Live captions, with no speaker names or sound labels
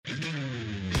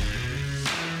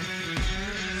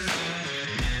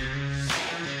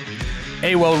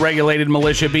A well-regulated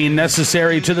militia being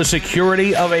necessary to the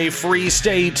security of a free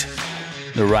state.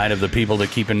 The right of the people to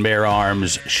keep and bear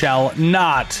arms shall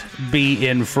not be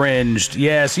infringed.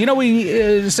 Yes, you know,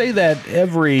 we say that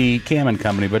every Cam &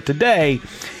 Company, but today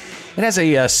it has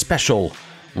a special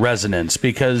resonance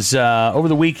because over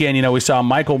the weekend, you know, we saw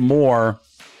Michael Moore.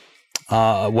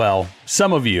 Well,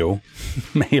 some of you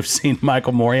may have seen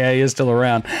Michael Moore. Yeah, he is still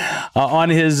around. On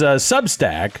his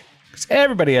Substack.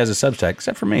 Everybody has a Substack,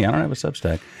 except for me. I don't have a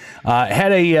Substack.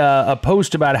 Had a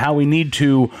post about how we need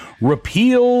to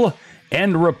repeal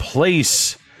and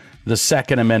replace the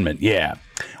Second Amendment. Yeah.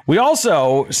 We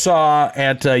also saw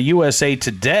at USA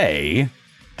Today,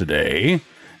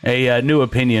 a new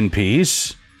opinion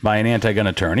piece by an anti-gun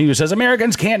attorney who says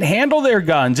Americans can't handle their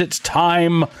guns. It's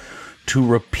time to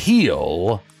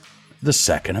repeal the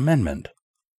Second Amendment.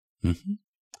 Mm-hmm.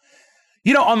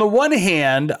 You know, on the one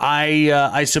hand,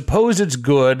 I suppose it's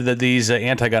good that these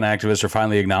anti-gun activists are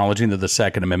finally acknowledging that the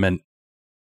Second Amendment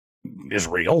is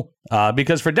real,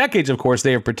 because for decades, of course,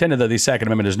 they have pretended that the Second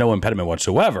Amendment is no impediment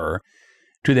whatsoever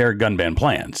to their gun ban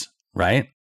plans, right?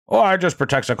 Or it just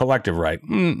protects a collective right.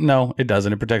 No, it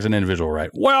doesn't. It protects an individual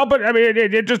right. Well, but I mean,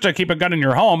 it just to keep a gun in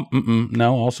your home.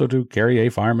 No, also to carry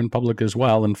a firearm in public as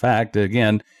well. In fact,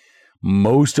 again,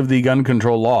 most of the gun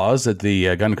control laws that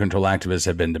the gun control activists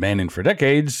have been demanding for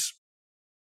decades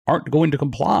aren't going to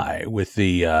comply with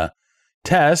the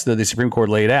test that the Supreme Court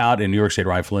laid out in New York State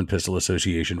Rifle and Pistol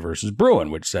Association versus Bruin,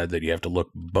 which said that you have to look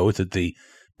both at the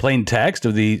plain text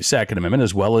of the Second Amendment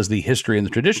as well as the history and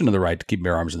the tradition of the right to keep and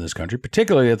bear arms in this country,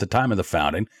 particularly at the time of the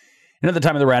founding and at the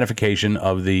time of the ratification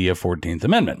of the 14th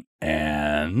Amendment.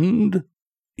 And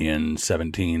in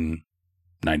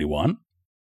 1791,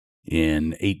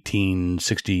 in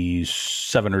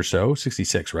 1867 or so,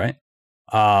 66, right?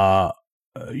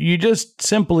 You just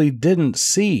simply didn't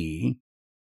see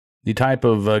the type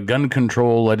of gun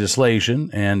control legislation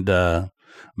and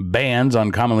bans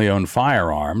on commonly owned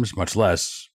firearms, much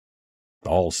less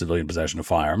all civilian possession of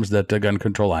firearms, that gun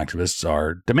control activists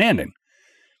are demanding.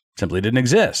 Simply didn't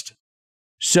exist.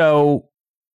 So,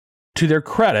 to their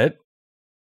credit,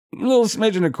 a little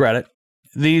smidgen of credit,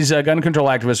 these gun control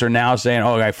activists are now saying,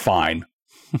 oh, okay, fine.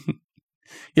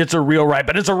 It's a real right,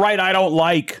 but it's a right I don't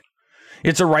like.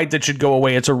 It's a right that should go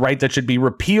away. It's a right that should be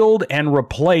repealed and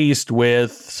replaced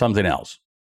with something else.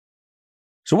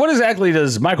 So what exactly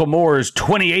does Michael Moore's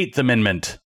 28th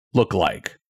Amendment look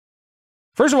like?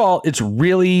 First of all, it's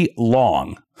really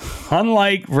long.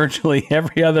 Unlike virtually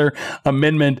every other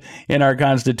amendment in our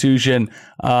Constitution,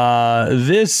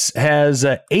 this has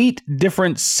 8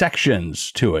 different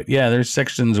sections to it. Yeah, there's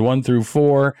sections 1 through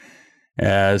 4,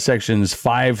 sections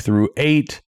 5 through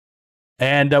 8.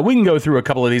 And we can go through a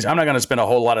couple of these. I'm not going to spend a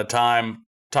whole lot of time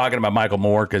talking about Michael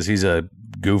Moore because he's a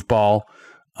goofball.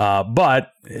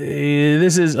 But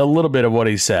this is a little bit of what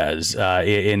he says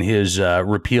in his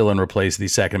repeal and replace the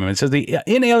Second Amendment. It says the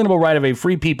inalienable right of a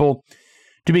free people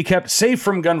to be kept safe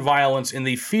from gun violence in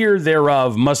the fear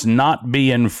thereof must not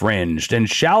be infringed and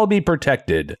shall be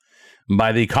protected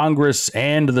by the Congress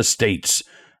and the states.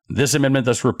 This amendment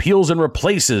thus repeals and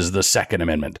replaces the Second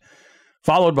Amendment.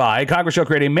 Followed by, Congress shall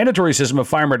create a mandatory system of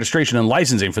firearm registration and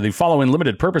licensing for the following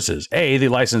limited purposes. A, the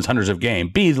licensed hunters of game.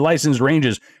 B, the licensed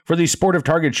ranges for the sport of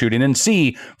target shooting. And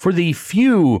C, for the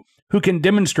few who can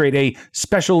demonstrate a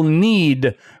special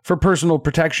need for personal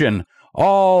protection.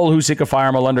 All who seek a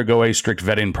firearm will undergo a strict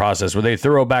vetting process with a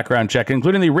thorough background check,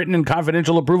 including the written and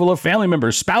confidential approval of family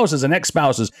members, spouses and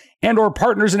ex-spouses, and or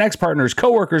partners and ex-partners,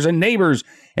 coworkers and neighbors.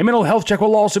 A mental health check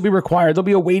will also be required. There'll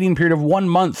be a waiting period of 1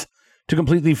 month to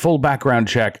complete the full background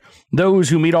check. Those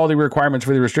who meet all the requirements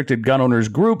for the restricted gun owners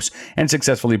groups and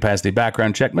successfully pass the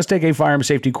background check must take a firearm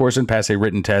safety course and pass a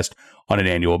written test on an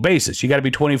annual basis. You got to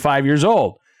be 25 years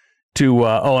old to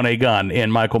own a gun in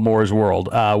Michael Moore's world,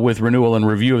 with renewal and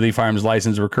review of the firearms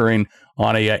license recurring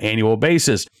on a annual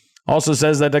basis. Also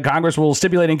says that the Congress will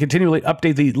stipulate and continually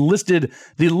update the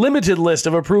limited list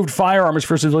of approved firearms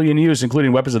for civilian use,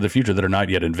 including weapons of the future that are not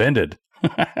yet invented.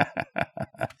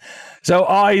 So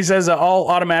he says all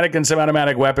automatic and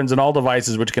semi-automatic weapons and all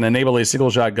devices which can enable a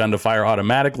single-shot gun to fire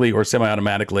automatically or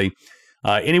semi-automatically.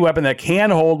 Any weapon that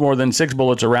can hold more than 6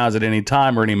 bullets or rounds at any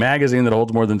time, or any magazine that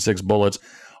holds more than 6 bullets.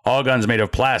 All guns made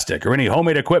of plastic, or any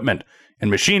homemade equipment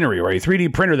and machinery, or a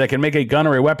 3D printer that can make a gun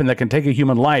or a weapon that can take a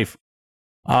human life.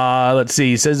 Let's see.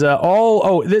 He says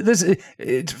this.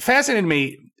 It's fascinating to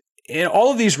me. In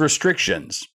all of these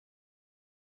restrictions,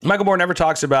 Michael Moore never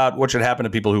talks about what should happen to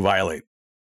people who violate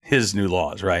his new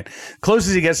laws, right?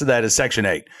 Closest he gets to that is Section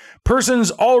 8.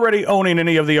 Persons already owning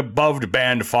any of the above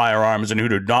banned firearms and who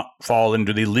do not fall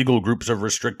into the legal groups of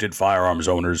restricted firearms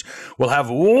owners will have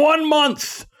 1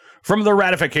 month from the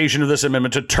ratification of this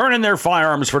amendment to turn in their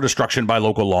firearms for destruction by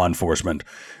local law enforcement.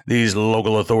 These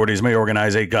local authorities may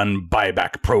organize a gun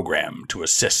buyback program to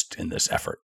assist in this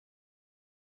effort.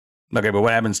 Okay, but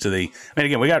what happens to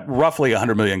again, we got roughly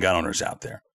 100 million gun owners out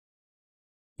there.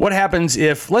 What happens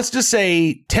if, let's just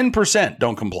say, 10%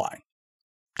 don't comply?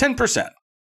 10%.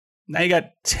 Now you got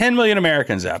 10 million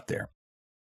Americans out there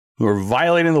who are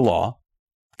violating the law,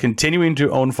 continuing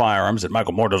to own firearms that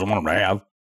Michael Moore doesn't want them to have.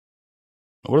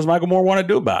 What does Michael Moore want to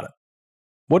do about it?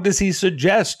 What does he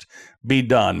suggest be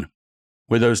done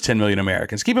with those 10 million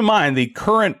Americans? Keep in mind the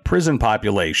current prison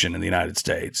population in the United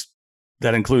States,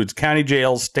 that includes county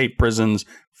jails, state prisons,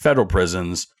 federal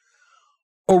prisons,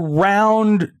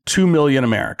 around 2 million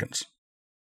Americans.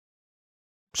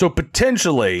 So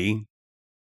potentially,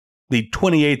 the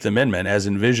 28th Amendment, as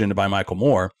envisioned by Michael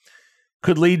Moore,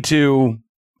 could lead to,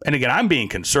 and again, I'm being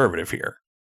conservative here,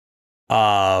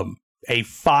 a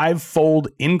 5-fold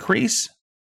increase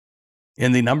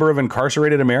in the number of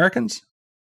incarcerated Americans.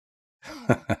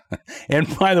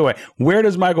 And by the way, where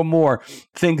does Michael Moore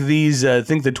think the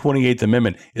 28th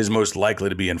Amendment is most likely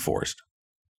to be enforced?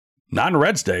 Not in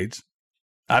red states.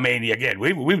 I mean, again,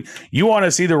 you want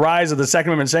to see the rise of the Second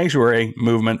Amendment sanctuary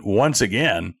movement once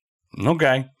again.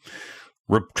 Okay.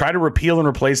 Try to repeal and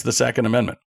replace the Second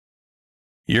Amendment.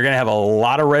 You're going to have a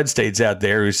lot of red states out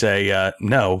there who say,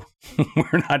 no,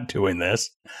 we're not doing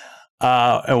this.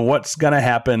 And what's going to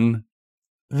happen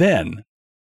then?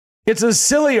 It's a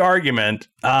silly argument.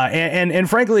 And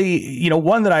frankly,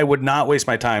 one that I would not waste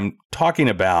my time talking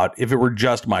about if it were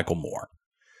just Michael Moore.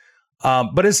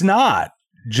 But it's not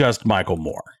just Michael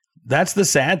Moore. That's the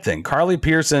sad thing. Carly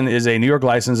Pearson is a New York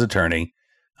licensed attorney.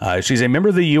 She's a member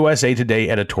of the USA Today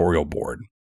editorial board.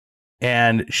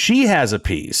 And she has a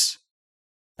piece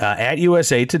at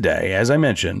USA Today, as I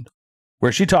mentioned,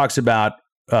 where she talks about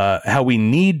how we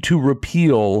need to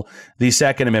repeal the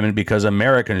Second Amendment because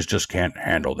Americans just can't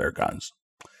handle their guns.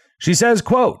 She says,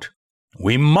 quote,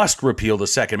 "We must repeal the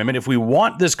Second Amendment if we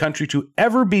want this country to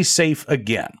ever be safe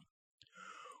again."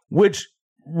 Which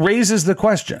raises the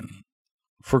question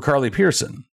for Carly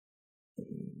Pearson.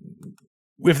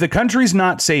 If the country's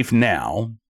not safe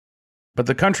now, but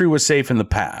the country was safe in the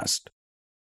past,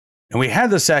 and we had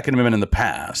the Second Amendment in the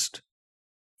past,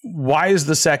 why is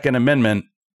the Second Amendment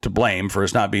to blame for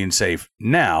us not being safe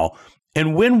now?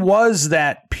 And when was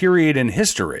that period in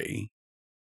history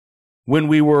when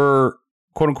we were,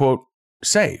 quote unquote,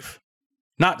 safe?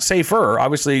 Not safer.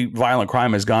 Obviously, violent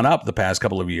crime has gone up the past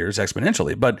couple of years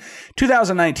exponentially. But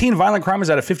 2019, violent crime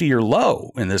is at a 50-year low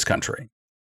in this country.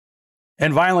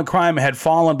 And violent crime had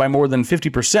fallen by more than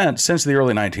 50% since the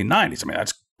early 1990s. I mean,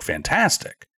 that's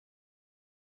fantastic.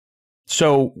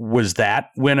 So was that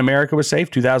when America was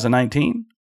safe, 2019?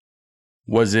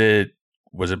 Was it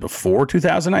before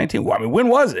 2019? Well, I mean, when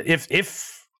was it?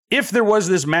 If there was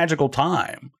this magical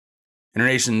time in our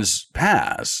nation's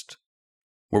past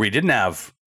where we didn't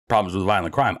have problems with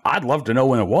violent crime, I'd love to know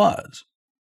when it was.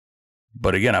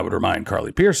 But again, I would remind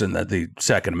Carly Pearson that the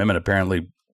Second Amendment apparently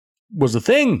was a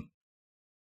thing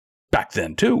back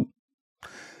then, too.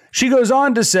 She goes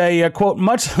on to say, quote,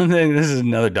 this is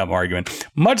another dumb argument,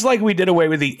 much like we did away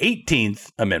with the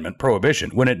 18th Amendment, prohibition,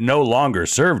 when it no longer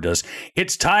served us,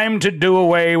 it's time to do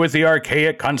away with the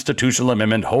archaic constitutional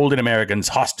amendment holding Americans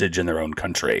hostage in their own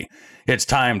country. It's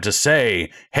time to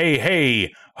say, hey,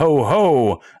 hey, ho,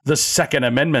 ho, the Second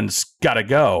Amendment's gotta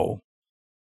go.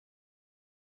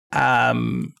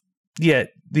 Yet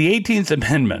the 18th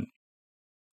Amendment,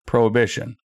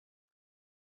 prohibition,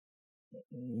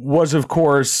 was, of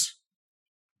course,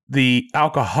 the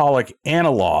alcoholic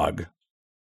analog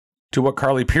to what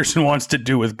Carly Pearson wants to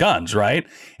do with guns, right?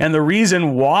 And the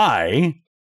reason why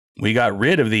we got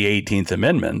rid of the 18th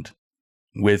Amendment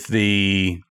with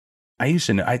the, I used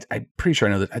to know, I'm pretty sure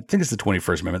I know that, I think it's the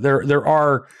 21st Amendment. There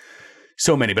are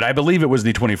so many, but I believe it was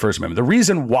the 21st Amendment. The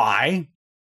reason why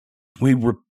we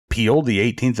repealed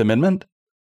the 18th Amendment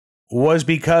was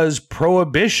because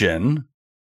prohibition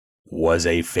was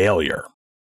a failure.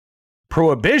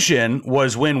 Prohibition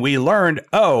was when we learned,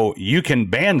 oh, you can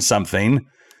ban something,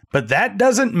 but that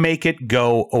doesn't make it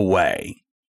go away,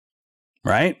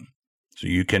 right? So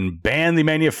you can ban the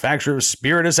manufacture of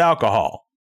spirituous alcohol,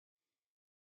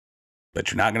 but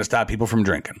you're not going to stop people from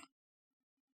drinking.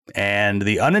 And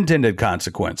the unintended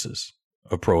consequences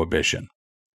of prohibition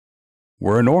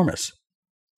were enormous.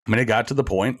 I mean, it got to the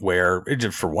point where,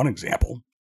 just for one example,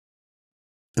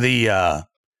 the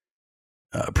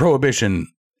prohibition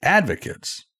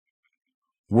advocates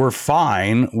were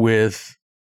fine with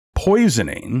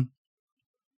poisoning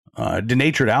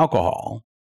denatured alcohol,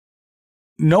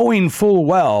 knowing full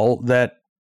well that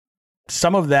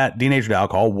some of that denatured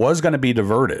alcohol was going to be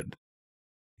diverted.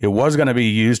 It was going to be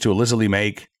used to illicitly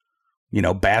make,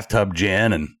 bathtub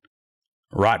gin and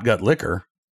rot gut liquor.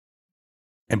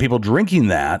 And people drinking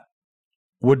that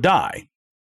would die.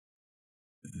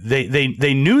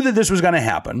 They knew that this was going to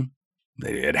happen.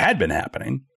 It had been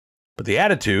happening. But the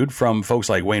attitude from folks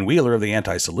like Wayne Wheeler of the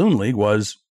Anti-Saloon League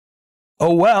was,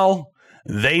 oh, well,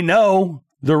 they know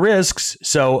the risks,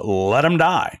 so let them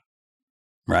die.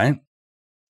 Right?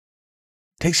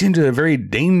 Takes you into a very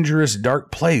dangerous,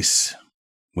 dark place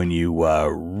when you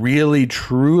really,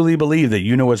 truly believe that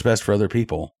you know what's best for other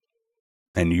people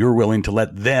and you're willing to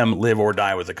let them live or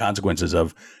die with the consequences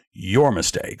of your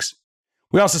mistakes.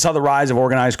 We also saw the rise of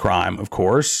organized crime, of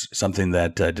course, something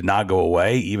that did not go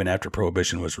away even after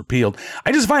Prohibition was repealed.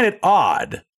 I just find it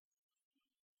odd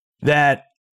that,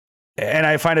 and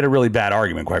I find it a really bad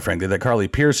argument, quite frankly, that Carly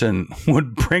Pearson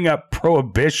would bring up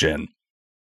Prohibition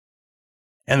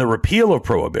and the repeal of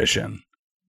Prohibition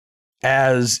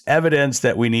as evidence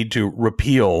that we need to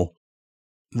repeal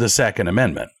the Second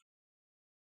Amendment.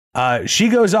 She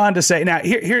goes on to say, now,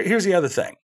 here's the other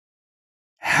thing.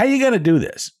 How are you going to do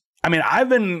this? I mean, I've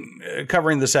been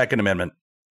covering the Second Amendment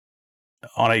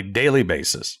on a daily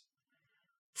basis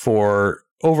for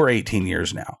over 18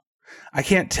 years now. I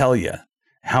can't tell you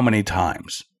how many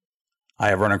times I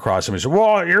have run across somebody who said,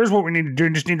 well, here's what we need to do.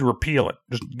 You just need to repeal it.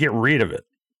 Just get rid of it.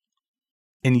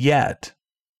 And yet,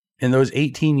 in those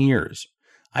 18 years,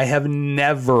 I have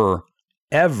never,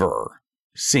 ever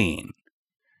seen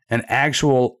an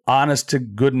actual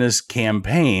honest-to-goodness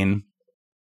campaign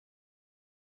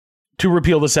to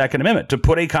repeal the Second Amendment, to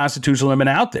put a constitutional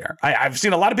amendment out there. I've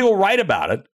seen a lot of people write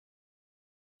about it,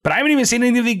 but I haven't even seen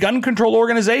any of the gun control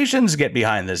organizations get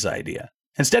behind this idea.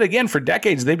 Instead, again, for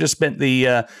decades, they've just spent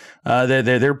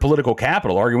their political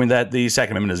capital arguing that the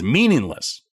Second Amendment is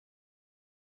meaningless,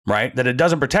 right? That it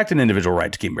doesn't protect an individual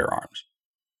right to keep and bear arms.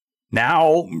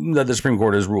 Now that the Supreme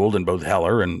Court has ruled in both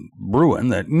Heller and Bruen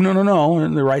that no,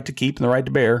 and the right to keep and the right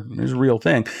to bear is a real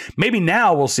thing. Maybe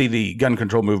now we'll see the gun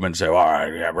control movement say, all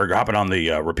right, yeah, we're hopping on the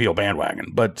repeal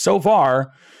bandwagon. But so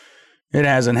far, it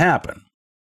hasn't happened.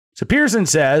 So Pearson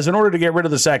says, in order to get rid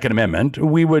of the Second Amendment,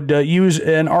 we would use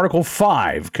an Article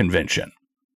 5 convention,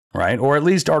 right? Or at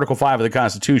least Article 5 of the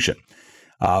Constitution,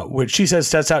 which she says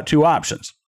sets out two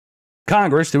options.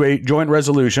 Congress, through a joint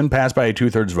resolution passed by a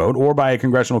 2/3 vote or by a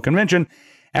congressional convention,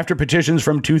 after petitions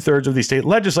from 2/3 of the state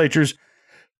legislatures,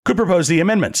 could propose the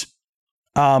amendments.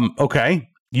 Okay,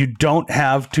 you don't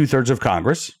have 2/3 of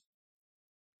Congress.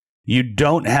 You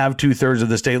don't have 2/3 of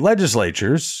the state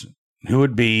legislatures who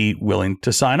would be willing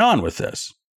to sign on with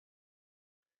this.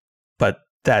 But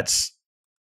that's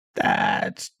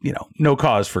no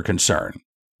cause for concern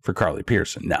for Carly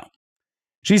Pearson. No.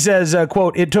 She says,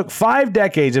 quote, it took 5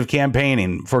 decades of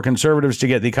campaigning for conservatives to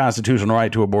get the constitutional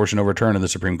right to abortion overturned in the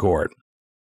Supreme Court.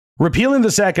 Repealing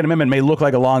the Second Amendment may look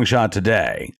like a long shot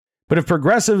today, but if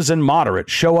progressives and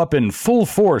moderates show up in full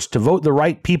force to vote the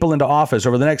right people into office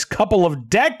over the next couple of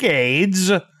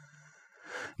decades,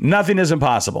 nothing is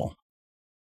impossible.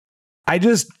 I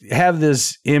just have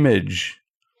this image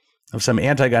of some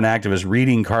anti-gun activist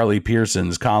reading Carly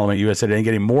Pearson's column at USA Today and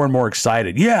getting more and more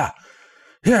excited. Yeah,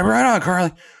 right on,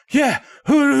 Carly. Yeah,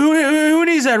 who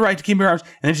needs that right to keep their arms?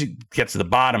 And then she gets to the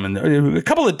bottom, and a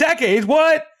couple of decades,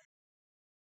 what?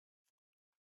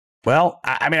 Well,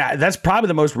 I mean, that's probably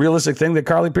the most realistic thing that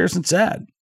Carly Pearson said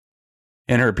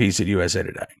in her piece at USA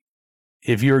Today.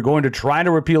 If you're going to try to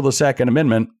repeal the Second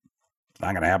Amendment, it's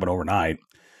not going to happen overnight.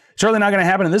 Certainly not going to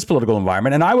happen in this political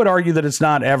environment, and I would argue that it's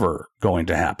not ever going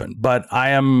to happen. But I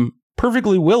am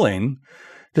perfectly willing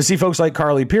to see folks like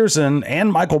Carly Pearson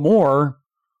and Michael Moore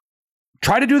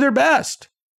try to do their best,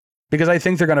 because I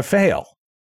think they're going to fail.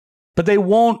 But they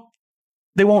won't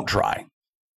try.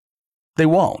 They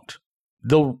won't.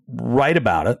 They'll write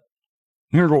about it.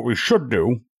 Here's what we should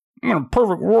do. In a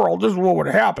perfect world, this is what would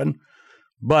happen.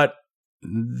 But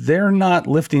they're not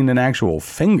lifting an actual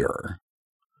finger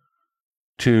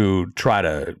to try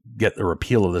to get the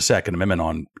repeal of the Second Amendment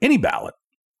on any ballot,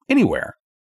 anywhere.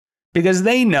 Because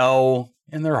they know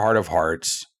in their heart of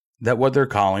hearts that what they're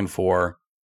calling for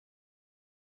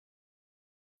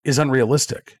is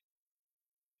unrealistic.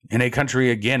 In a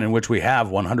country, again, in which we have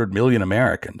 100 million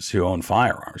Americans who own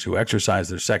firearms, who exercise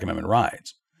their Second Amendment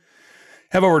rights,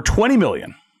 have over 20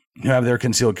 million who have their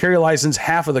concealed carry license,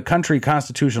 half of the country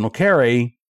constitutional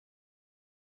carry,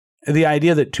 the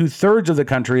idea that 2/3 of the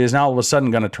country is now all of a sudden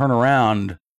going to turn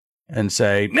around and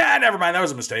say, nah, never mind, that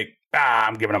was a mistake.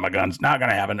 I'm giving up my guns. Not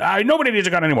going to happen. Nobody needs a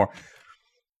gun anymore.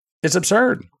 It's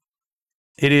absurd.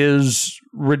 It is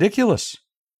ridiculous.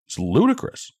 It's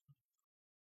ludicrous.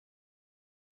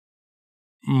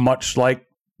 much like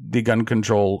the gun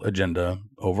control agenda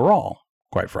overall,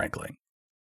 quite frankly.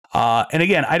 And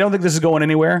again, I don't think this is going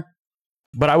anywhere,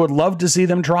 but I would love to see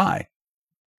them try.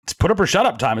 It's put up or shut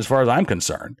up time as far as I'm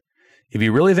concerned. If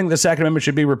you really think the Second Amendment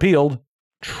should be repealed,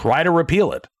 try to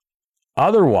repeal it.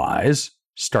 Otherwise,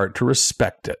 start to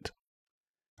respect it.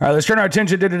 All right, let's turn our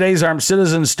attention to today's Armed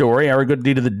Citizen story, our good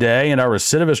deed of the day, and our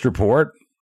recidivist report.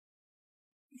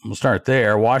 We'll start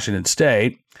there. Washington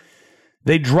State.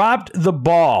 They dropped the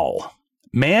ball.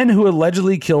 Man who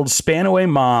allegedly killed Spanaway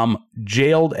mom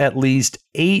jailed at least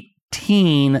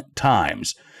 18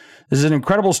 times. This is an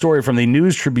incredible story from the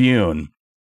News Tribune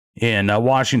in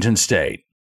Washington State.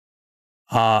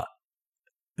 The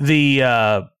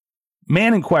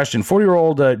man in question,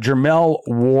 40-year-old Jermell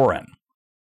Warren,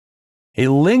 a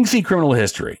lengthy criminal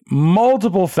history,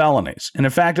 multiple felonies, and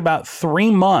in fact, about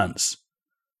 3 months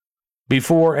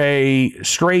before a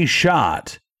stray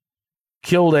shot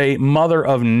killed a mother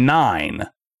of 9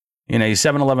 in a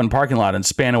 7-Eleven parking lot in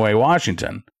Spanaway,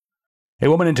 Washington. A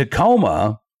woman in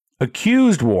Tacoma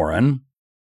accused Warren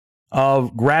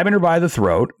of grabbing her by the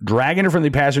throat, dragging her from the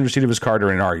passenger seat of his car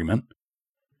during an argument.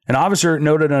 An officer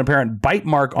noted an apparent bite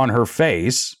mark on her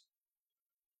face.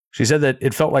 She said that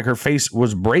it felt like her face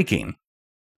was breaking.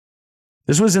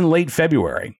 This was in late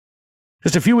February.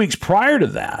 Just a few weeks prior to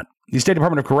that, the State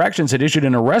Department of Corrections had issued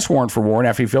an arrest warrant for Warren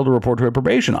after he failed to report to a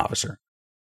probation officer.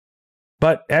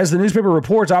 But as the newspaper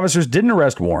reports, officers didn't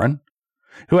arrest Warren,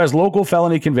 who has local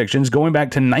felony convictions going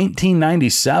back to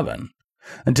 1997,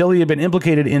 until he had been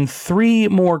implicated in 3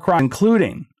 more crimes,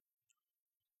 including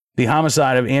the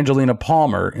homicide of Angelina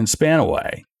Palmer in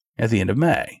Spanaway at the end of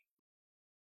May.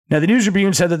 Now, the News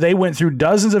Tribune said that they went through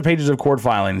dozens of pages of court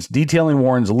filings detailing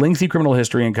Warren's lengthy criminal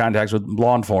history and contacts with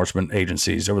law enforcement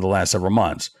agencies over the last several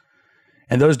months.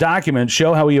 And those documents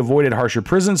show how he avoided harsher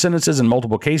prison sentences in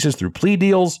multiple cases through plea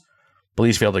deals.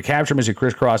 Police failed to capture him as he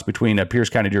crisscrossed between Pierce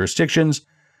County jurisdictions.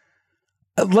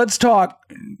 Let's talk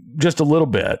just a little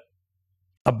bit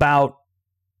about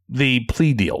the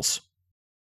plea deals.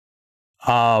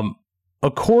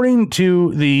 According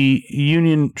to the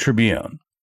Union Tribune,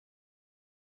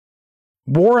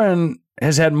 Warren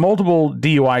has had multiple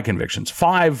DUI convictions,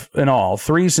 5 in all,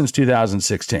 3 since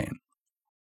 2016.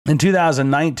 In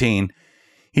 2019,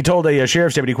 he told a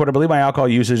sheriff's deputy, quote, "I believe my alcohol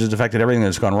usage has affected everything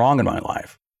that's gone wrong in my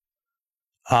life."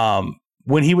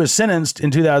 When he was sentenced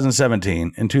in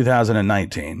 2017 and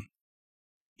 2019,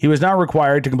 he was not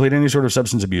required to complete any sort of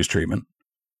substance abuse treatment.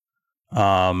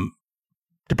 Department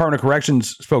of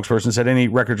Corrections spokesperson said any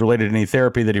records related to any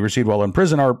therapy that he received while in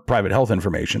prison are private health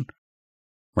information,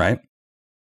 right?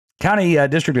 County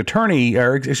District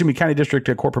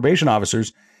Court probation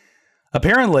officers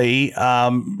apparently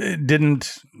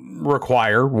didn't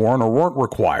require Warren, or weren't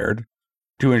required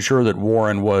to ensure that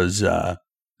Warren was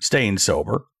staying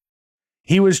sober.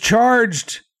 He was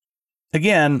charged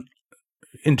again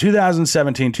in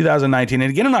 2017, 2019,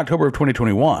 and again in October of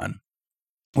 2021,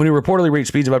 when he reportedly reached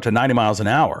speeds of up to 90 miles an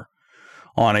hour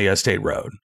on a state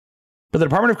road. But the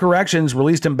Department of Corrections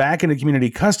released him back into community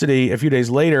custody a few days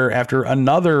later after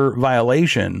another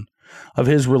violation of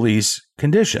his release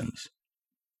conditions.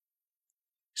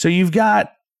 So you've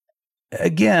got,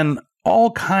 again,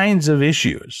 all kinds of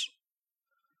issues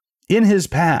in his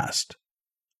past.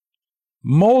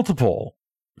 Multiple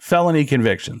felony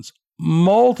convictions,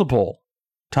 multiple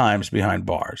times behind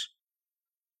bars,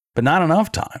 but not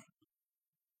enough time.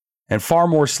 And far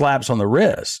more slaps on the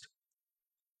wrist.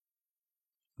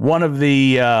 One of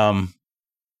the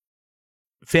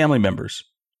family members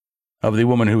of the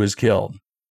woman who was killed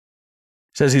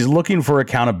says he's looking for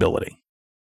accountability.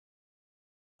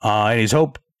 And he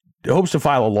hopes to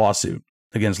file a lawsuit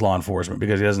against law enforcement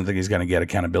because he doesn't think he's going to get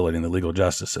accountability in the legal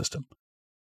justice system.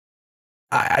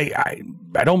 I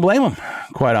don't blame him,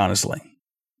 quite honestly.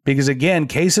 Because again,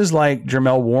 cases like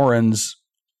Jermell Warren's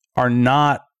are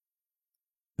not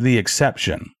the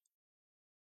exception.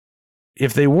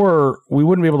 If they were, we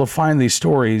wouldn't be able to find these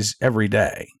stories every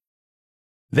day.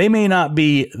 They may not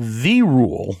be the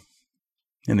rule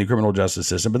in the criminal justice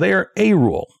system, but they are a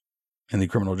rule in the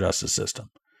criminal justice system.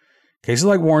 Cases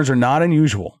like Warren's are not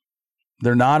unusual.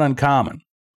 They're not uncommon.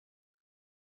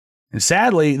 And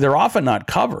sadly, they're often not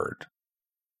covered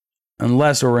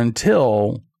unless or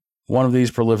until one of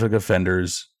these prolific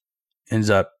offenders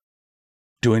ends up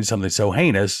doing something so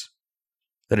heinous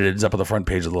that it ends up on the front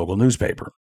page of the local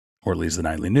newspaper, or at least the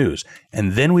nightly news.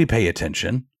 And then we pay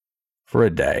attention for a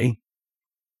day,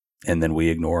 and then we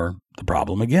ignore the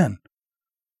problem again.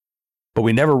 But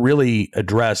we never really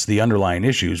address the underlying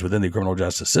issues within the criminal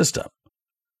justice system.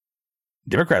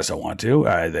 Democrats don't want to.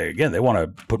 They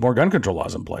want to put more gun control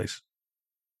laws in place.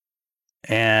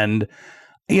 And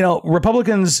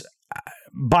Republicans,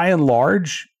 by and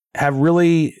large, have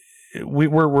really,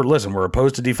 we're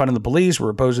opposed to defunding the police. We're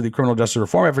opposed to the criminal justice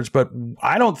reform efforts, but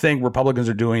I don't think Republicans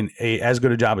are doing as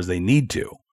good a job as they need to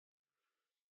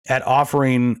at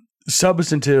offering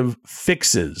substantive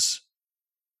fixes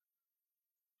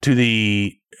to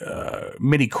the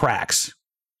many cracks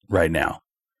right now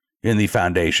in the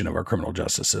foundation of our criminal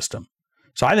justice system.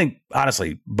 So I think,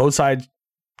 honestly, both sides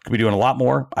could be doing a lot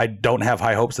more. I don't have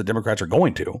high hopes that Democrats are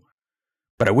going to,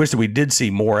 but I wish that we did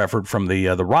see more effort from the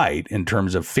right in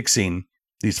terms of fixing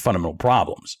these fundamental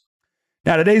problems.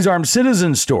 Now, today's armed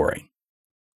citizen story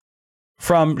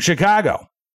from Chicago,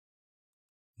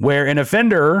 where an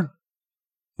offender,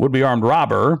 would-be armed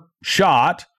robber,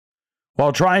 shot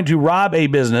while trying to rob a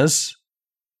business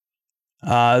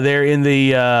there in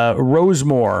the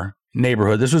Rosemore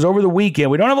neighborhood. This was over the weekend.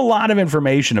 We don't have a lot of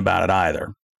information about it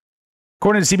either.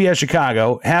 According to CBS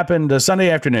Chicago, happened Sunday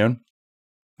afternoon,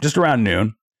 just around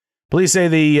noon. Police say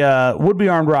the would-be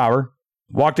armed robber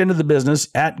walked into the business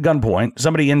at gunpoint.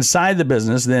 Somebody inside the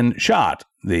business then shot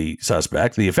the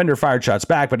suspect. The offender fired shots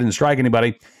back but didn't strike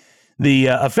anybody. The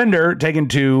offender taken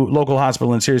to local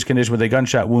hospital in serious condition with a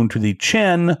gunshot wound to the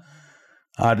chin.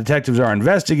 Detectives are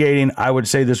investigating. I would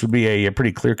say this would be a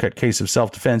pretty clear-cut case of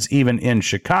self-defense, even in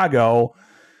Chicago.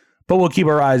 But we'll keep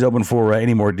our eyes open for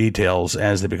any more details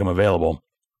as they become available.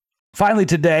 Finally,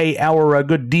 today, our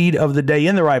good deed of the day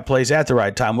in the right place at the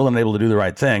right time, willing and able to do the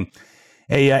right thing.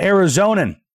 A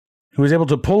Arizonan who was able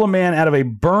to pull a man out of a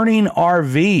burning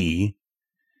RV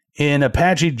in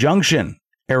Apache Junction,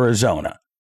 Arizona.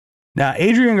 Now,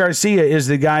 Adrian Garcia is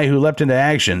the guy who leapt into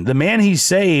action. The man he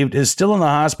saved is still in the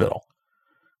hospital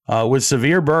with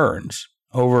severe burns,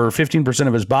 over 15%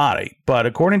 of his body. But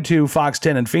according to Fox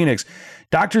 10 in Phoenix,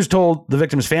 doctors told the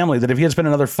victim's family that if he had spent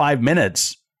another 5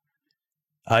 minutes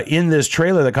in this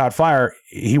trailer that caught fire,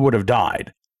 he would have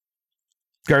died.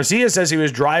 Garcia says he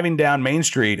was driving down Main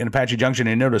Street in Apache Junction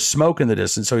and he noticed smoke in the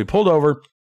distance. So he pulled over,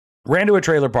 ran to a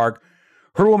trailer park,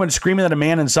 heard a woman screaming that a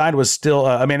man named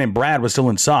Brad was still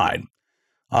inside.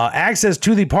 Access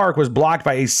to the park was blocked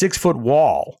by a 6-foot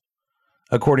wall,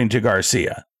 according to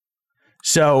Garcia.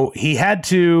 So he had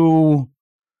to,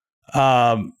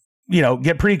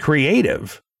 get pretty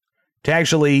creative to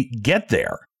actually get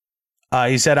there.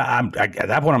 He said, at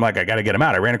that point, I'm like, I got to get him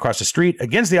out. I ran across the street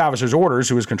against the officer's orders,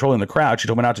 who was controlling the crowd. She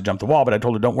told me not to jump the wall, but I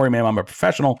told her, don't worry, ma'am, I'm a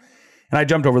professional. And I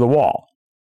jumped over the wall.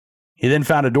 He then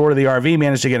found a door to the RV,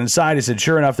 managed to get inside. He said,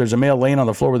 sure enough, there's a male laying on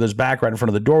the floor with his back right in front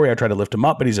of the doorway. I tried to lift him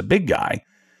up, but he's a big guy.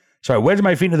 So I wedged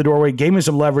my feet into the doorway, gave him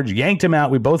some leverage, yanked him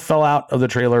out. We both fell out of the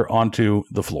trailer onto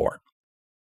the floor.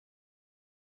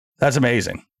 That's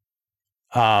amazing.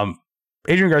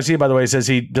 Adrian Garcia, by the way, says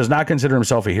he does not consider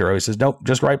himself a hero. He says, nope,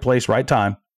 just right place, right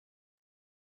time.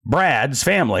 Brad's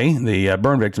family, the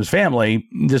burn victim's family,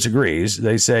 disagrees.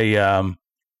 They say,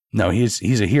 no,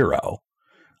 he's a hero.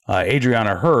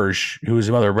 Adriana Hirsch, who is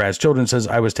the mother of Brad's children, says,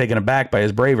 I was taken aback by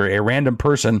his bravery. A random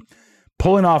person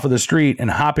pulling off of the street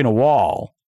and hopping a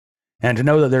wall. And to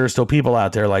know that there are still people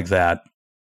out there like that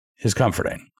is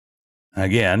comforting.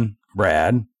 Again,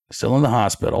 Brad, still in the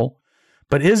hospital,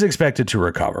 but is expected to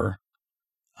recover.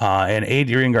 And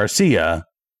Adrian Garcia,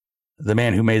 the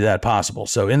man who made that possible.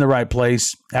 So in the right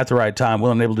place, at the right time,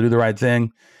 willing and able to do the right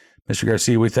thing. Mr.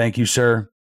 Garcia, we thank you, sir,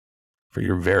 for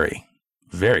your very,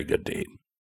 very good deed.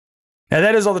 Now,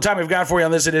 that is all the time we've got for you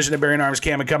on this edition of Bearing Arms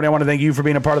Cam & Company. I want to thank you for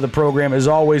being a part of the program. As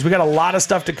always, we got a lot of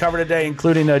stuff to cover today,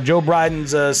 including Joe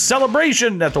Biden's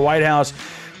celebration at the White House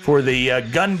for the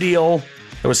gun deal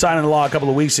that was signed into law a couple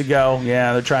of weeks ago.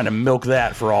 Yeah, they're trying to milk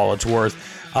that for all it's worth.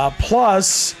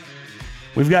 Plus,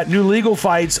 we've got new legal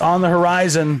fights on the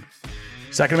horizon.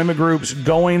 Second Amendment groups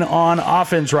going on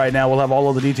offense right now. We'll have all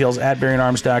of the details at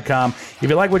BearingArms.com. If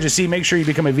you like what you see, make sure you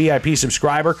become a VIP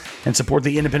subscriber and support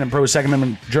the independent pro Second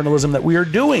Amendment journalism that we are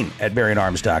doing at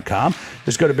BearingArms.com.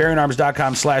 Just go to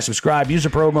BearingArms.com/subscribe. Use the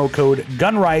promo code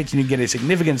GUNRIGHTS and you get a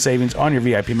significant savings on your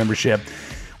VIP membership.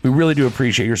 We really do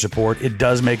appreciate your support. It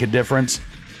does make a difference.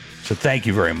 So thank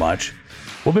you very much.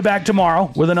 We'll be back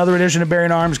tomorrow with another edition of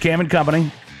Bearing Arms Cam &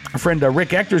 Company. Our friend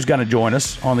Rick Ector is going to join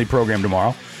us on the program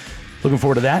tomorrow. Looking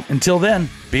forward to that. Until then,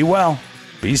 be well,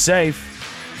 be safe,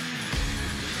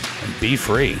 and be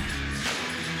free.